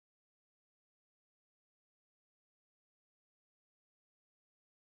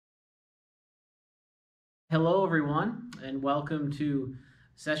Hello, everyone, and welcome to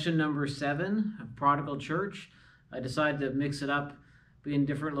session number 7 of Prodigal Church. I decided to mix it up, be in a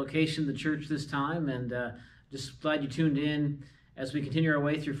different location of the church this time, and just glad you tuned in as we continue our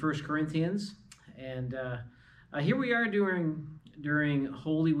way through 1 Corinthians. And here we are during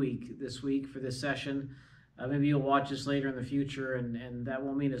Holy Week this week for this session. Maybe you'll watch this later in the future, and that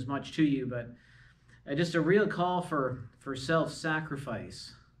won't mean as much to you, but just a real call for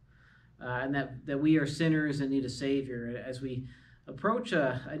self-sacrifice. And that we are sinners and need a Savior as we approach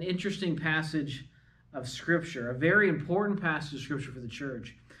an interesting passage of Scripture, a very important passage of Scripture for the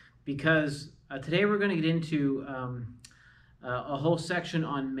church, because today we're going to get into a whole section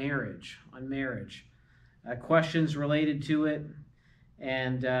on marriage, questions related to it,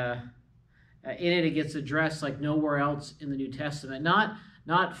 and in it gets addressed like nowhere else in the New Testament,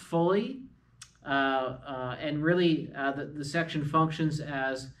 not fully, and really the section functions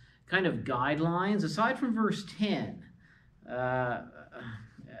as kind of guidelines, aside from verse 10,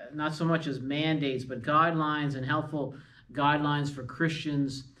 not so much as mandates, but guidelines and helpful guidelines for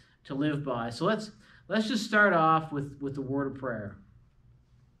Christians to live by. So let's just start off with the word of prayer.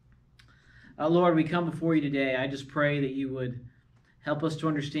 Lord, we come before you today. I just pray that you would help us to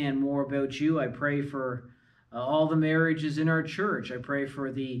understand more about you. I pray for all the marriages in our church. I pray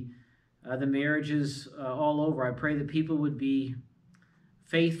for the marriages all over. I pray that people would be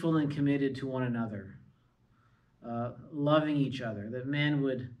faithful and committed to one another, loving each other, that men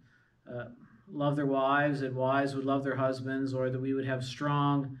would love their wives, and wives would love their husbands, or that we would have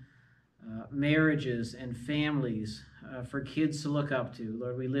strong marriages and families for kids to look up to.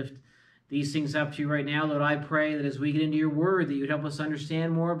 Lord, we lift these things up to you right now. Lord, I pray that as we get into your word, that you'd help us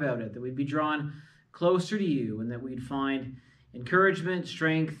understand more about it, that we'd be drawn closer to you, and that we'd find encouragement,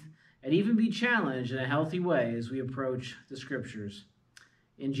 strength, and even be challenged in a healthy way as we approach the Scriptures.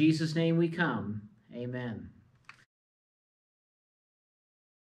 In Jesus' name we come. Amen.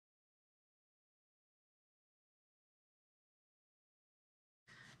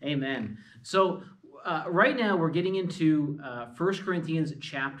 Amen. So right now we're getting into 1 Corinthians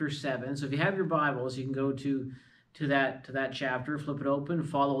chapter 7. So if you have your Bibles, you can go to that chapter, flip it open,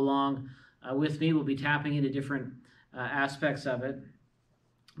 follow along with me. We'll be tapping into different aspects of it.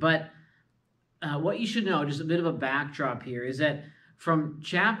 But what you should know, just a bit of a backdrop here, is that from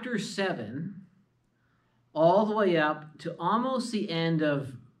chapter 7 all the way up to almost the end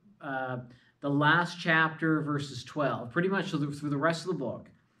of the last chapter, verses 12, pretty much through the rest of the book,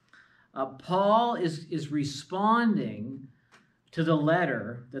 Paul is responding to the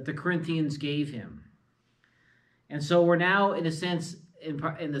letter that the Corinthians gave him. And so we're now, in a sense,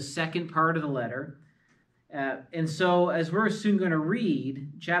 in the second part of the letter. And so as we're soon going to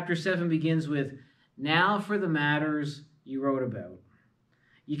read, chapter 7 begins with, "Now for the matters you wrote about."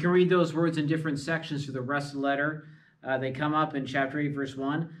 You can read those words in different sections through the rest of the letter. They come up in chapter 8, verse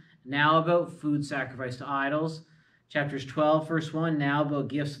 1. Now about food sacrificed to idols. Chapters 12, verse 1. Now about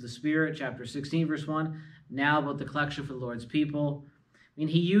gifts of the Spirit. Chapter 16, verse 1. Now about the collection for the Lord's people. I mean,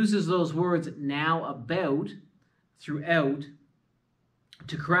 he uses those words "now about" throughout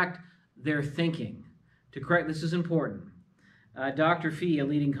to correct their thinking. This is important. Dr. Fee, a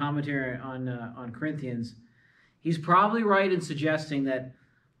leading commentary on Corinthians, he's probably right in suggesting that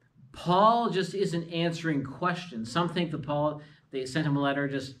Paul just isn't answering questions. Some think that they sent him a letter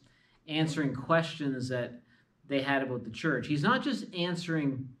just answering questions that they had about the church. He's not just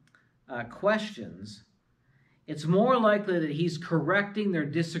answering questions. It's more likely that he's correcting their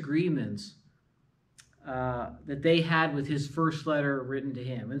disagreements that they had with his first letter written to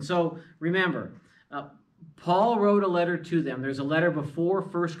him. And so remember, Paul wrote a letter to them. There's a letter before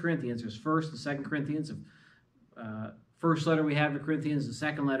 1 Corinthians. There's 1st and 2nd Corinthians. First letter we have to Corinthians, the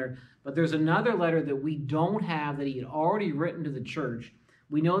second letter. But there's another letter that we don't have that he had already written to the church.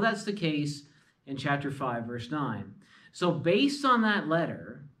 We know that's the case in chapter 5, verse 9. So based on that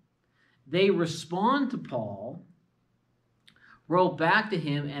letter, they respond to Paul, wrote back to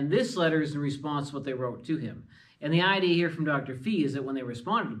him, and this letter is in response to what they wrote to him. And the idea here from Dr. Fee is that when they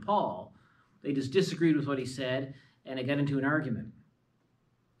responded to Paul, they just disagreed with what he said, and it got into an argument.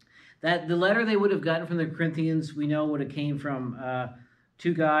 That the letter they would have gotten from the Corinthians, we know would have came from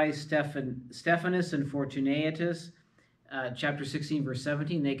two guys, Stephanus and Fortunatus, chapter 16, verse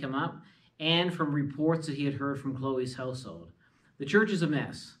 17, they come up, and from reports that he had heard from Chloe's household. The church is a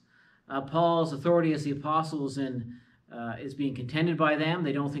mess. Paul's authority as the apostle is being contended by them.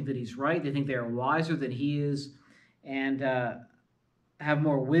 They don't think that he's right. They think they are wiser than he is and have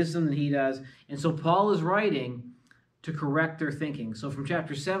more wisdom than he does. And so Paul is writing to correct their thinking. So from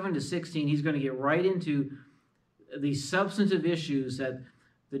chapter 7 to 16, he's going to get right into these substantive issues that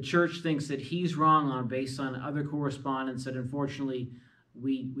the church thinks that he's wrong on based on other correspondence that unfortunately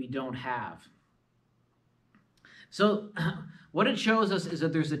we don't have. So what it shows us is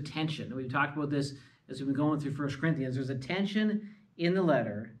that there's a tension. We've talked about this as we've been going through 1 Corinthians. There's a tension in the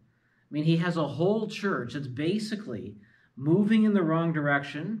letter. I mean, he has a whole church that's basically moving in the wrong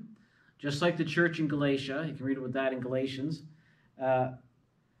direction, just like the church in Galatia. You can read about that in Galatians.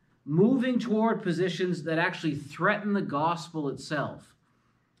 Moving toward positions that actually threaten the gospel itself.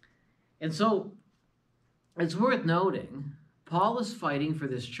 And so it's worth noting, Paul is fighting for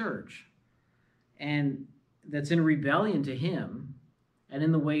this church, and that's in rebellion to him and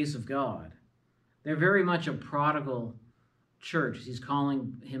in the ways of God. They're very much a prodigal church. He's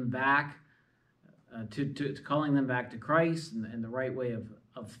calling him back, calling them back to Christ and the right way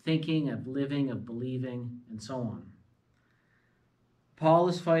of thinking, of living, of believing, and so on. Paul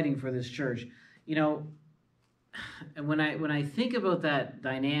is fighting for this church. You know, and when I think about that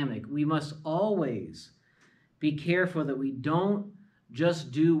dynamic, we must always be careful that we don't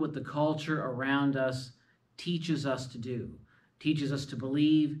just do what the culture around us teaches us to do, teaches us to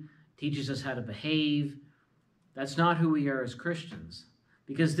believe, teaches us how to behave. That's not who we are as Christians,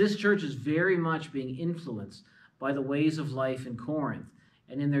 because this church is very much being influenced by the ways of life in Corinth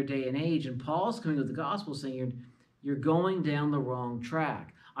and in their day and age. And Paul's coming with the gospel saying, you're going down the wrong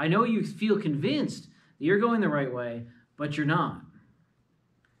track. I know you feel convinced that you're going the right way, but you're not.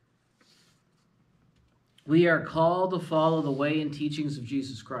 We are called to follow the way and teachings of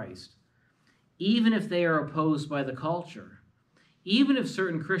Jesus Christ, even if they are opposed by the culture, even if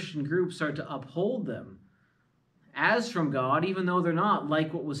certain Christian groups start to uphold them as from God, even though they're not,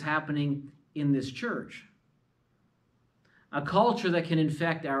 like what was happening in this church. A culture that can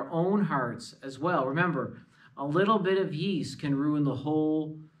infect our own hearts as well. Remember, a little bit of yeast can ruin the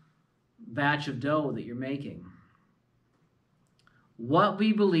whole batch of dough that you're making. What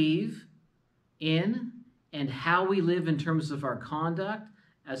we believe in and how we live in terms of our conduct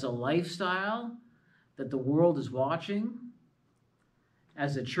as a lifestyle that the world is watching,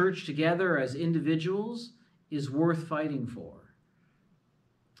 as a church together, as individuals, is worth fighting for.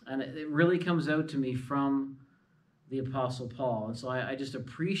 And it really comes out to me from the Apostle Paul. And so I just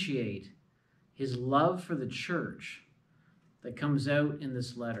appreciate his love for the church that comes out in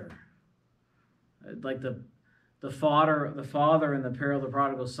this letter. Like the father in the parable of the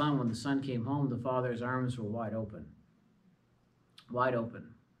prodigal son, when the son came home, the father's arms were wide open. Wide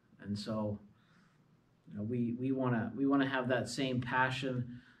open. And so we want to have that same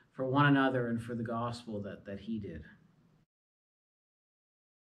passion for one another and for the gospel that he did.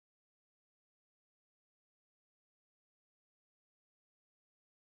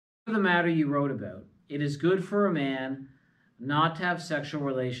 The matter you wrote about, it is good for a man not to have sexual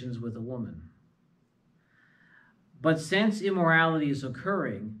relations with a woman. But since immorality is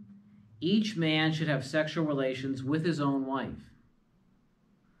occurring, each man should have sexual relations with his own wife,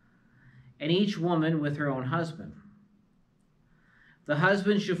 and each woman with her own husband. The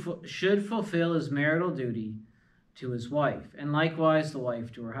husband should fulfill his marital duty to his wife, and likewise the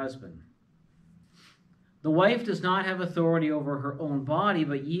wife to her husband. The wife does not have authority over her own body,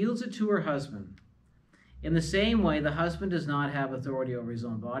 but yields it to her husband. In the same way, the husband does not have authority over his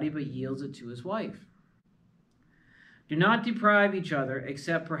own body, but yields it to his wife. Do not deprive each other,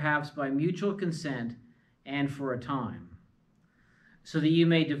 except perhaps by mutual consent and for a time, so that you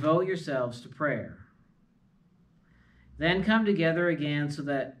may devote yourselves to prayer. Then come together again so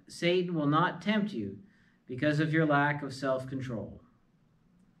that Satan will not tempt you because of your lack of self-control.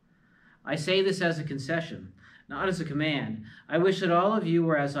 I say this as a concession, not as a command. I wish that all of you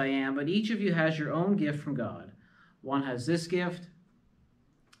were as I am, but each of you has your own gift from God. One has this gift,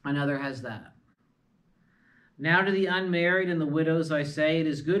 another has that. Now to the unmarried and the widows I say, it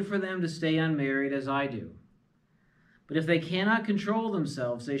is good for them to stay unmarried as I do. But if they cannot control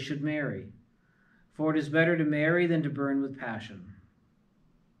themselves, they should marry. For it is better to marry than to burn with passion.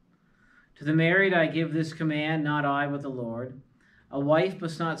 To the married I give this command, not I, but the Lord. A wife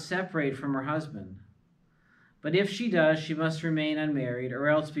must not separate from her husband. But if she does, she must remain unmarried, or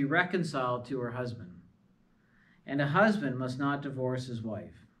else be reconciled to her husband. And a husband must not divorce his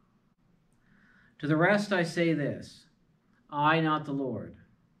wife. To the rest I say this, I, not the Lord.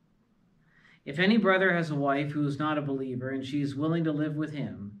 If any brother has a wife who is not a believer, and she is willing to live with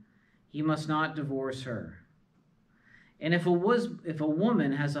him, he must not divorce her. And if a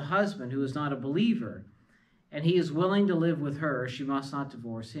woman has a husband who is not a believer, and he is willing to live with her, she must not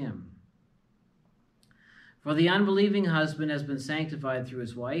divorce him. For the unbelieving husband has been sanctified through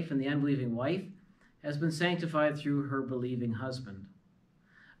his wife, and the unbelieving wife has been sanctified through her believing husband.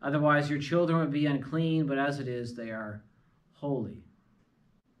 Otherwise your children would be unclean, but as it is, they are holy.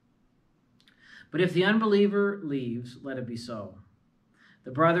 But if the unbeliever leaves, let it be so.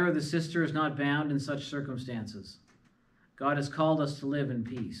 The brother or the sister is not bound in such circumstances. God has called us to live in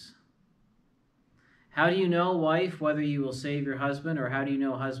peace. How do you know, wife, whether you will save your husband, or how do you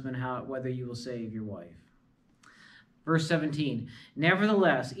know, husband, whether you will save your wife? Verse 17,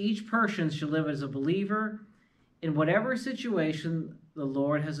 nevertheless, each person should live as a believer in whatever situation the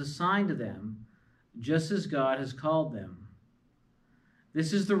Lord has assigned to them, just as God has called them.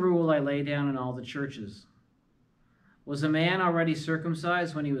 This is the rule I lay down in all the churches. Was a man already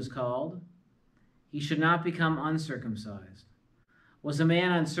circumcised when he was called? He should not become uncircumcised. Was a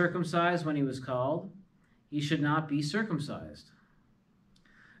man uncircumcised when he was called? He should not be circumcised.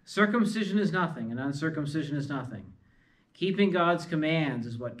 Circumcision is nothing, and uncircumcision is nothing. Keeping God's commands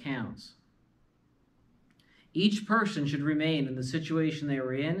is what counts. Each person should remain in the situation they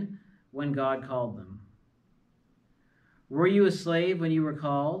were in when God called them. Were you a slave when you were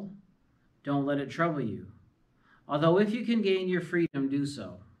called? Don't let it trouble you. Although if you can gain your freedom, do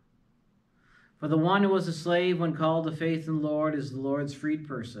so. For the one who was a slave when called to faith in the Lord is the Lord's freed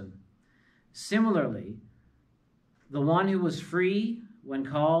person. Similarly, the one who was free when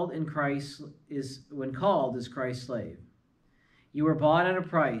called is Christ's slave. You were bought at a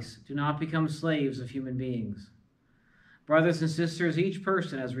price. Do not become slaves of human beings. Brothers and sisters, each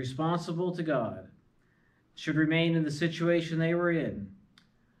person, as responsible to God, should remain in the situation they were in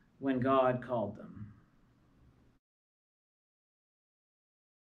when God called them.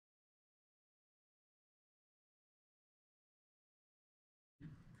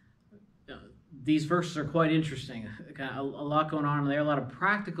 These verses are quite interesting. A lot going on there, a lot of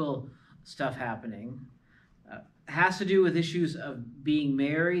practical stuff happening. Has to do with issues of being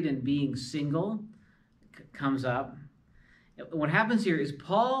married and being single comes up. What happens here is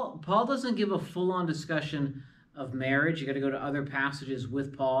Paul doesn't give a full-on discussion of marriage. You got to go to other passages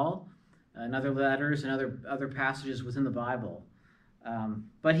with Paul, and other letters and other passages within the Bible.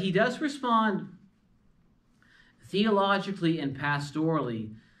 But he does respond theologically and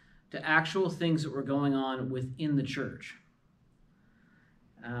pastorally to actual things that were going on within the church.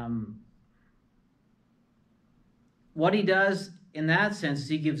 What he does in that sense is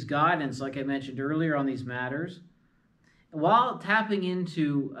he gives guidance, like I mentioned earlier, on these matters, while tapping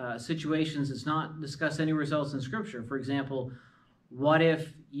into situations that's not discussed any results in Scripture. For example, what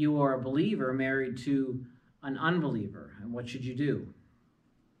if you are a believer married to an unbeliever, and what should you do?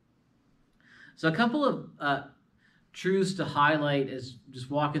 So a couple of truths to highlight as just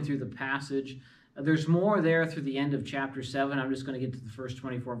walking through the passage. There's more there through the end of chapter 7. I'm just going to get to the first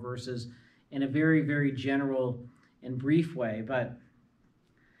 24 verses in a very, very general and brief way. But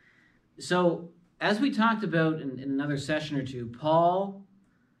so as we talked about in another session or two, Paul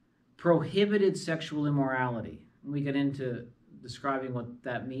prohibited sexual immorality. And we get into describing what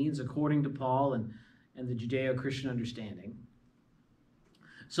that means according to Paul and the Judeo-Christian understanding.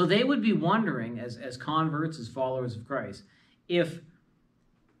 So they would be wondering, as converts, as followers of Christ, if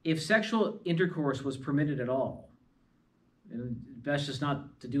sexual intercourse was permitted at all. Best just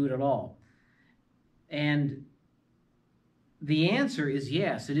not to do it at all. And the answer is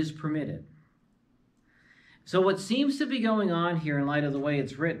yes, it is permitted. So what seems to be going on here, in light of the way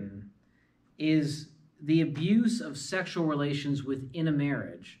it's written, is the abuse of sexual relations within a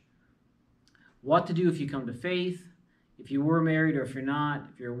marriage. What to do if you come to faith, if you were married or if you're not,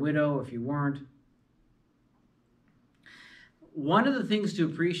 if you're a widow or if you weren't. One of the things to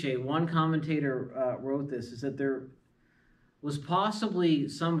appreciate, one commentator wrote this, is that there was possibly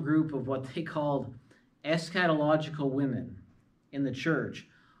some group of what they called eschatological women in the church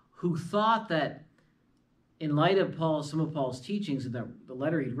who thought that, in light of some of Paul's teachings in the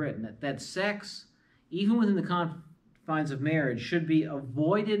letter he'd written, that sex, even within the confines of marriage, should be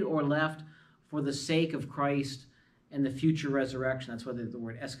avoided or left for the sake of Christ and the future resurrection. That's why the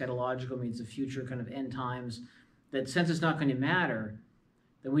word eschatological means the future kind of end times. That since it's not going to matter,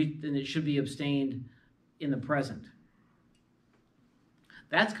 then it should be abstained in the present.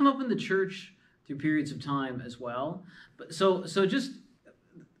 That's come up in the church through periods of time as well. But so just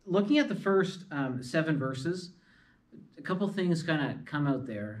looking at the first 7 verses, a couple things kind of come out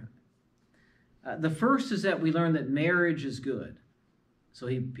there. The first is that we learn that marriage is good. So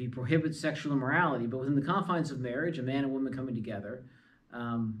he prohibits sexual immorality, but within the confines of marriage, a man and woman coming together,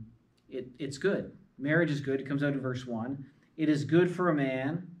 it's good. Marriage is good. It comes out in verse 1. It is good for a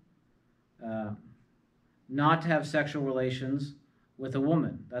man not to have sexual relations with a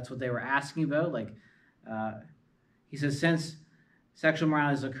woman. That's what they were asking about. He says, since sexual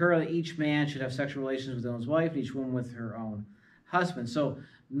immoralities occur, each man should have sexual relations with his own wife, and each woman with her own husband. So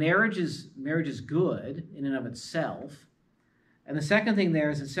marriage is good in and of itself. And the second thing there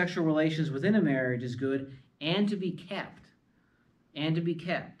is that sexual relations within a marriage is good and to be kept. And to be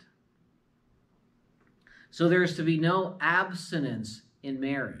kept. So there is to be no abstinence in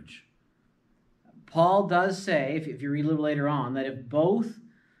marriage. Paul does say, if you read a little later on, that if both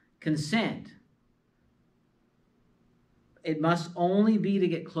consent, it must only be to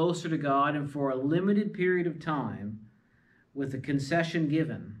get closer to God and for a limited period of time with the concession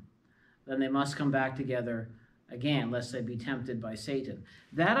given, then they must come back together again, lest they be tempted by Satan.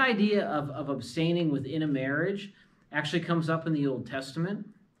 That idea of abstaining within a marriage actually comes up in the Old Testament.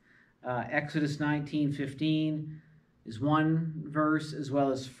 Exodus 19:15 is one verse, as well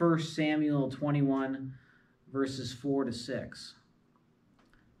as 1 Samuel 21, verses 4 to 6.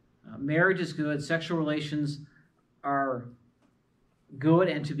 Marriage is good. Sexual relations are good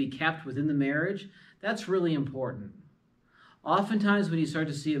and to be kept within the marriage. That's really important. Oftentimes when you start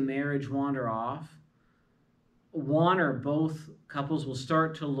to see a marriage wander off, one or both couples will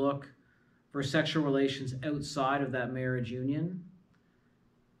start to look for sexual relations outside of that marriage union,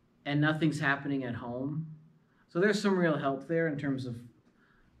 and nothing's happening at home. So there's some real help there in terms of,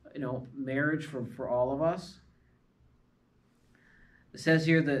 marriage for all of us. It says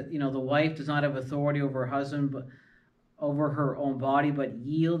here that, the wife does not have authority over her husband, but over her own body, but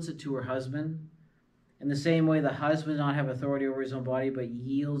yields it to her husband. In the same way, the husband does not have authority over his own body, but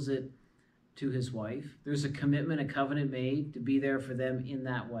yields it to his wife. There's a commitment, a covenant made to be there for them in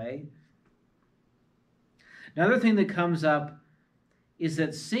that way. Another thing that comes up is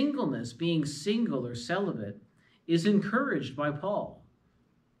that singleness, being single or celibate, is encouraged by Paul.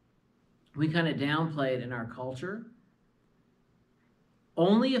 We kind of downplay it in our culture.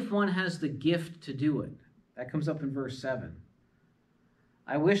 Only if one has the gift to do it. That comes up in verse 7.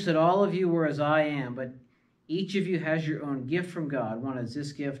 I wish that all of you were as I am, but each of you has your own gift from God. One has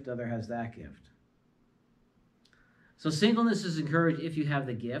this gift, the other has that gift. So singleness is encouraged if you have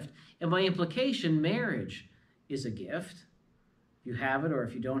the gift. And by implication, marriage is a gift. If you have it or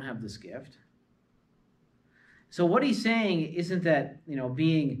if you don't have this gift. So what he's saying isn't that,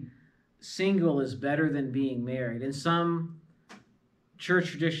 being single is better than being married. In some church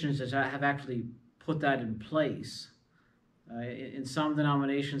traditions have actually put that in place. In some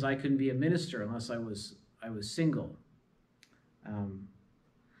denominations, I couldn't be a minister unless I was single.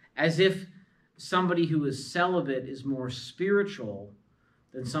 As if somebody who is celibate is more spiritual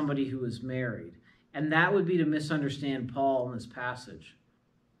than somebody who is married. And that would be to misunderstand Paul in this passage.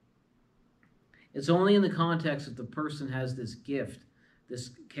 It's only in the context that the person has this gift,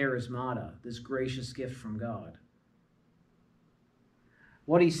 this charismata, this gracious gift from God.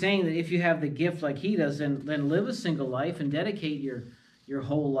 What he's saying that if you have the gift like he does, then live a single life and dedicate your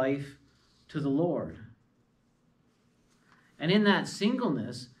whole life to the Lord. And in that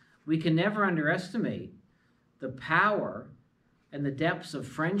singleness, we can never underestimate the power and the depths of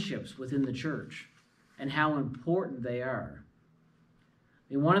friendships within the church and how important they are.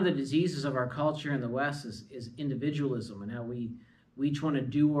 I mean, one of the diseases of our culture in the West is individualism and how we each want to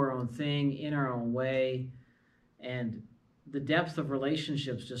do our own thing in our own way, and the depth of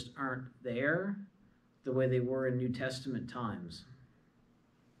relationships just aren't there the way they were in New Testament times.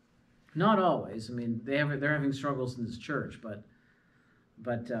 Not always. I mean, they're having struggles in this church, but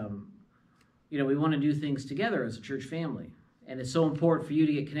we want to do things together as a church family, and it's so important for you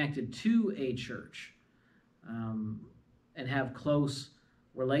to get connected to a church and have close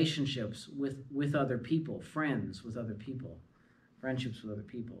relationships with other people, friends with other people, friendships with other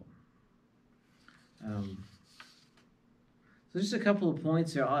people. So just a couple of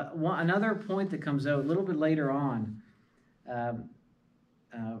points there. Another point that comes out a little bit later on,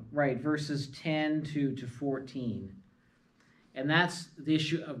 verses 10 to 14. And that's the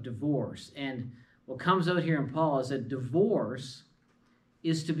issue of divorce. And what comes out here in Paul is that divorce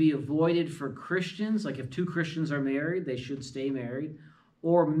is to be avoided for Christians. Like if two Christians are married, they should stay married.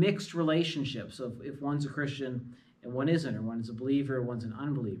 Or mixed relationships. So if one's a Christian and one isn't, or one's a believer and one's an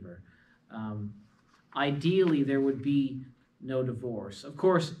unbeliever. Ideally, there would be no divorce. Of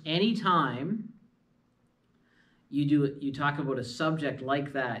course, anytime you talk about a subject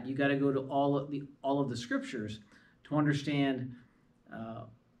like that, you got to go to all of the scriptures to understand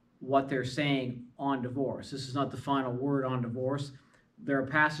what they're saying on divorce. This is not the final word on divorce. There are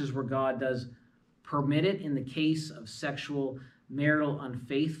passages where God does permit it in the case of sexual marital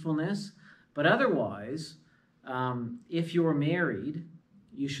unfaithfulness, but otherwise, if you're married,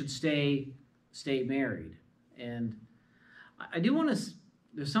 you should stay married. And I do want to,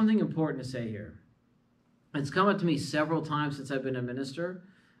 there's something important to say here. It's come up to me several times since I've been a minister,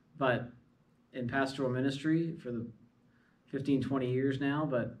 but in pastoral ministry for the 15, 20 years now,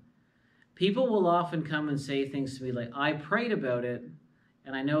 but People will often come and say things to me like, I prayed about it,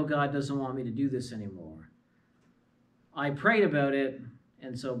 and I know God doesn't want me to do this anymore. I prayed about it,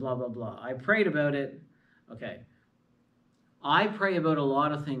 and so blah, blah, blah. I prayed about it. Okay. I pray about a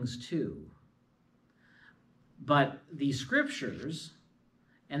lot of things too. But the scriptures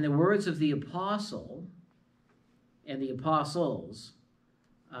and the words of the apostle and the apostles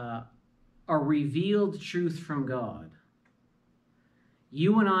are revealed truth from God.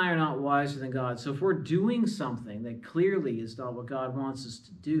 You and I are not wiser than God. So if we're doing something that clearly is not what God wants us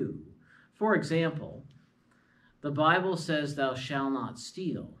to do, for example, the Bible says, thou shalt not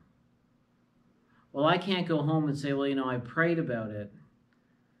steal. Well, I can't go home and say, well, I prayed about it,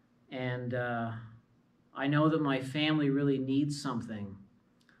 and I know that my family really needs something,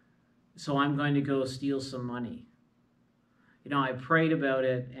 so I'm going to go steal some money. I prayed about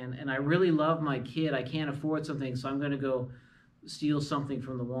it, and I really love my kid. I can't afford something, so I'm going to go steal something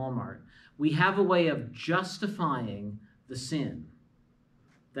from the Walmart. We have a way of justifying the sin.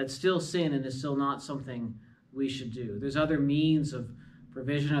 That's still sin and is still not something we should do. There's other means of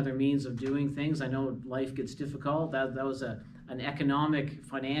provision, other means of doing things. I know life gets difficult. That was an economic,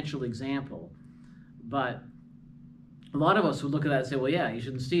 financial example. But a lot of us would look at that and say, well, yeah, you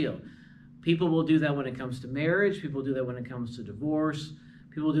shouldn't steal. People will do that when it comes to marriage. People do that when it comes to divorce.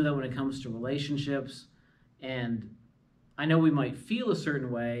 People do that when it comes to relationships. And I know we might feel a certain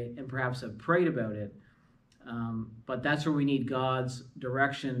way and perhaps have prayed about it, but that's where we need God's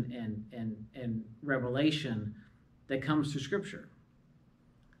direction and revelation that comes through Scripture.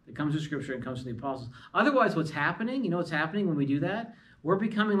 That comes through Scripture and comes from the apostles. Otherwise, what's happening? What's happening when we do that? We're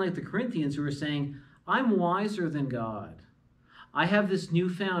becoming like the Corinthians who are saying, I'm wiser than God. I have this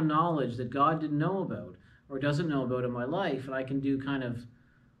newfound knowledge that God didn't know about or doesn't know about in my life, and I can do kind of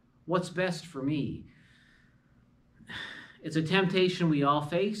what's best for me. It's a temptation we all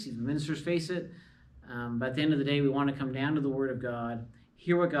face. Even ministers face it. But at the end of the day, we want to come down to the Word of God,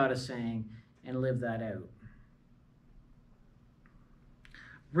 hear what God is saying, and live that out.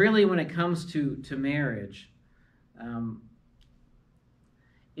 Really, when it comes to marriage,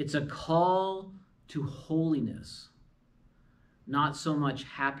 it's a call to holiness, not so much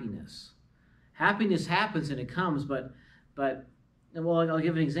happiness. Happiness happens and it comes, but I'll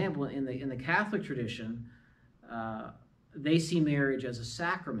give an example. In the Catholic tradition, they see marriage as a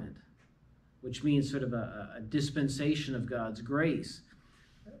sacrament, which means sort of a dispensation of God's grace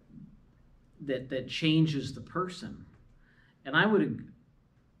that changes the person. And I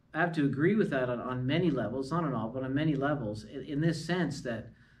have to agree with that on many levels, not on all, but on many levels, in this sense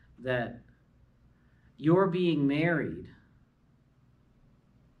that your being married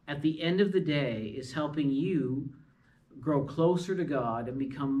at the end of the day is helping you grow closer to God and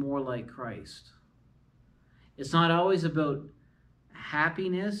become more like Christ. It's not always about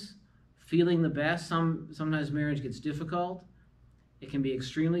happiness, feeling the best. Sometimes marriage gets difficult. It can be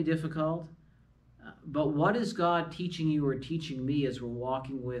extremely difficult. But what is God teaching you or teaching me as we're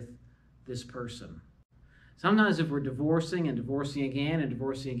walking with this person? Sometimes if we're divorcing and divorcing again and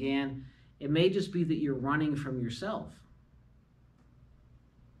divorcing again, it may just be that you're running from yourself.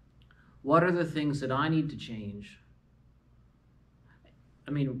 What are the things that I need to change?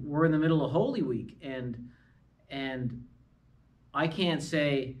 I mean, we're in the middle of Holy Week, and I can't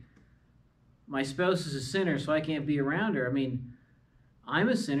say my spouse is a sinner, so I can't be around her. I mean, I'm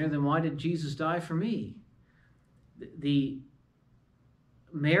a sinner, then why did Jesus die for me? The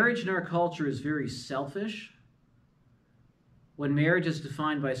marriage in our culture is very selfish. When marriage is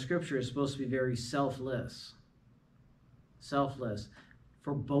defined by Scripture, it's supposed to be very selfless. Selfless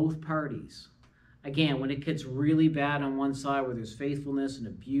for both parties. Again, when it gets really bad on one side where there's faithfulness and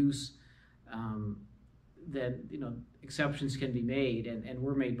abuse, then exceptions can be made, and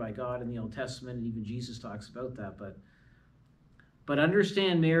we're made by God in the Old Testament, and even Jesus talks about that. But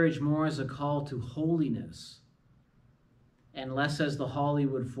understand marriage more as a call to holiness and less as the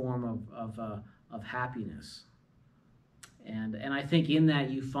Hollywood form of happiness. And I think in that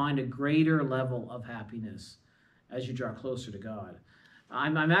you find a greater level of happiness as you draw closer to God.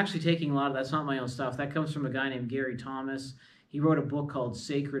 I'm actually taking a lot of that's not my own stuff. That comes from a guy named Gary Thomas. He wrote a book called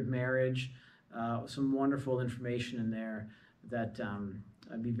Sacred Marriage. Some wonderful information in there that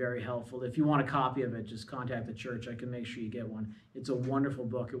would be very helpful. If you want a copy of it, just contact the church. I can make sure you get one. It's a wonderful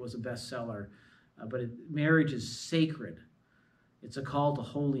book. It was a bestseller. But marriage is sacred. It's a call to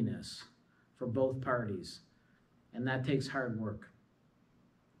holiness for both parties. And that takes hard work.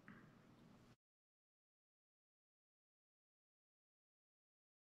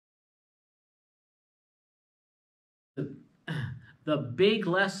 The big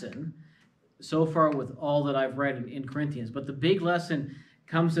lesson so far with all that I've read in Corinthians, but the big lesson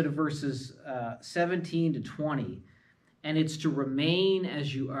comes out of verses 17 to 20, and it's to remain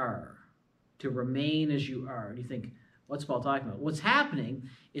as you are. To remain as you are. And you think, what's Paul talking about? What's happening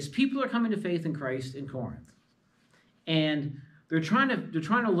is people are coming to faith in Christ in Corinth, and they're trying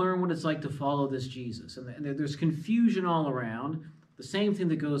to learn what it's like to follow this Jesus, and there's confusion all around. The same thing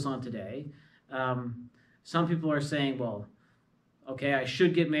that goes on today. Some people are saying, well, okay, I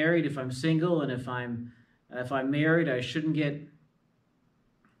should get married if I'm single, and if I'm married, I shouldn't,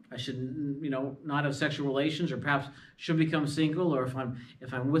 not have sexual relations, or perhaps should become single, or if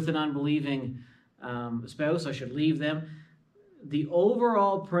I'm with an unbelieving spouse, I should leave them. The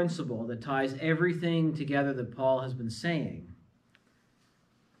overall principle that ties everything together that Paul has been saying,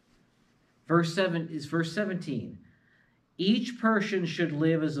 verse 17. Each person should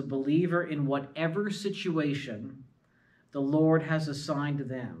live as a believer in whatever situation the Lord has assigned to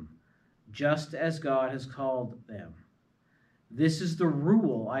them, just as God has called them. This is the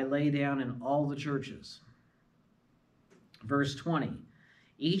rule I lay down in all the churches. Verse 20.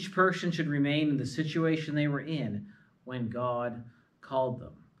 Each person should remain in the situation they were in when God called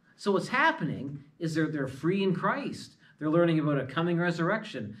them. So what's happening is they're free in Christ. They're learning about a coming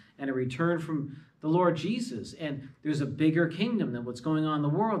resurrection and a return from the Lord Jesus. And there's a bigger kingdom than what's going on in the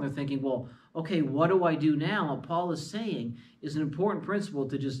world. They're thinking, well, okay, what do I do now? What Paul is saying is an important principle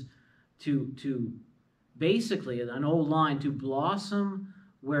to basically, an old line, to blossom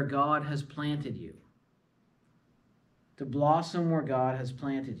where God has planted you. To blossom where God has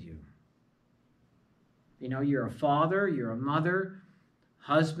planted you. You know, you're a father, you're a mother,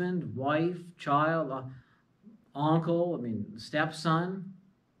 husband, wife, child, uncle, stepson.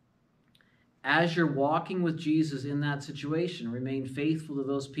 As you're walking with Jesus in that situation, remain faithful to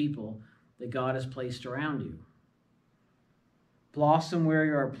those people that God has placed around you. Blossom where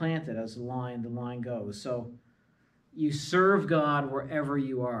you are planted, as the line goes. So you serve God wherever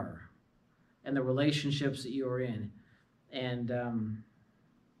you are and the relationships that you are in. And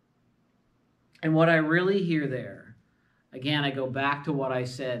what I really hear there, again, I go back to what I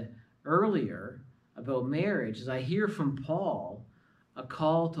said earlier about marriage, is I hear from Paul a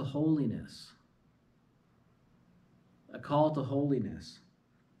call to holiness. A call to holiness.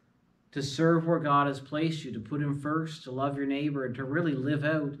 To serve where God has placed you, to put him first, to love your neighbor, and to really live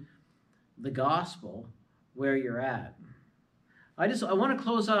out the gospel where you're at. I want to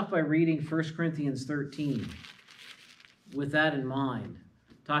close off by reading 1 Corinthians 13 with that in mind.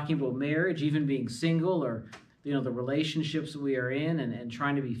 Talking about marriage, even being single, or the relationships that we are in, and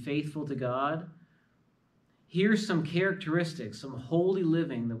trying to be faithful to God. Here's some characteristics, some holy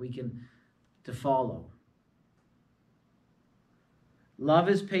living that we can to follow. Love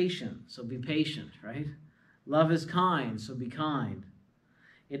is patient, so be patient, right? Love is kind, so be kind.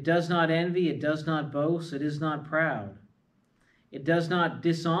 It does not envy, it does not boast, it is not proud. It does not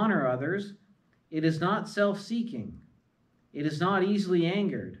dishonor others, it is not self-seeking. It is not easily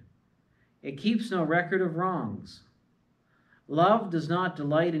angered. It keeps no record of wrongs. Love does not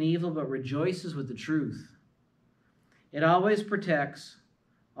delight in evil, but rejoices with the truth. It always protects,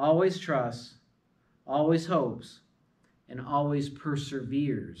 always trusts, always hopes, and always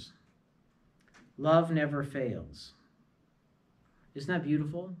perseveres. Love never fails. Isn't that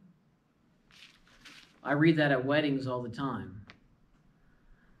beautiful? I read that at weddings all the time.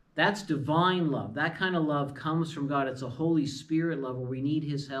 That's divine love. That kind of love comes from God. It's a Holy Spirit love where we need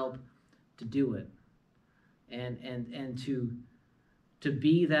his help to do it. And to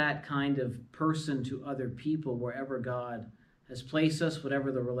be that kind of person to other people wherever God has placed us,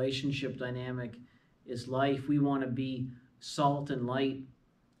 whatever the relationship dynamic is life. We want to be salt and light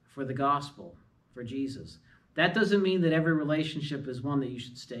for the gospel, for Jesus. That doesn't mean that every relationship is one that you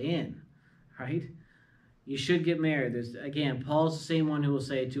should stay in, right? You should get married. Again, Paul's the same one who will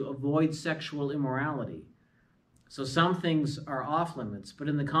say to avoid sexual immorality. So some things are off limits, but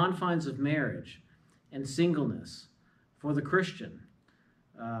in the confines of marriage and singleness for the Christian,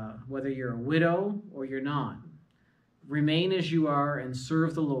 whether you're a widow or you're not, remain as you are and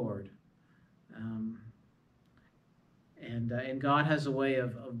serve the Lord. And God has a way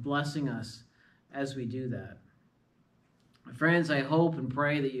of blessing us as we do that. Friends, I hope and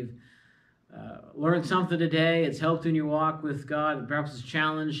pray that you've learned something today. It's helped in your walk with God. Perhaps it's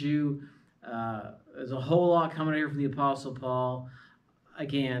challenged you. There's a whole lot coming here from the Apostle Paul.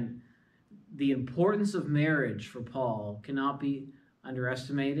 Again, the importance of marriage for Paul cannot be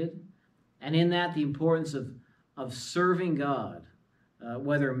underestimated. And in that, the importance of serving God,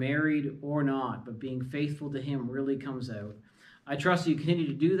 whether married or not, but being faithful to him really comes out. I trust you continue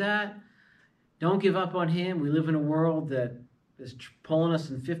to do that. Don't give up on him. We live in a world that is pulling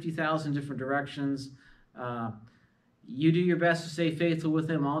us in 50,000 different directions. you do your best to stay faithful with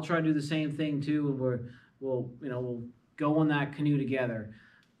him. I'll try to do the same thing too, and we'll go on that canoe together.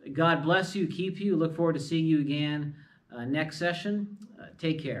 God bless you, keep you. Look forward to seeing you again next session.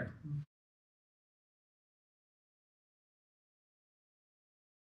 Take care.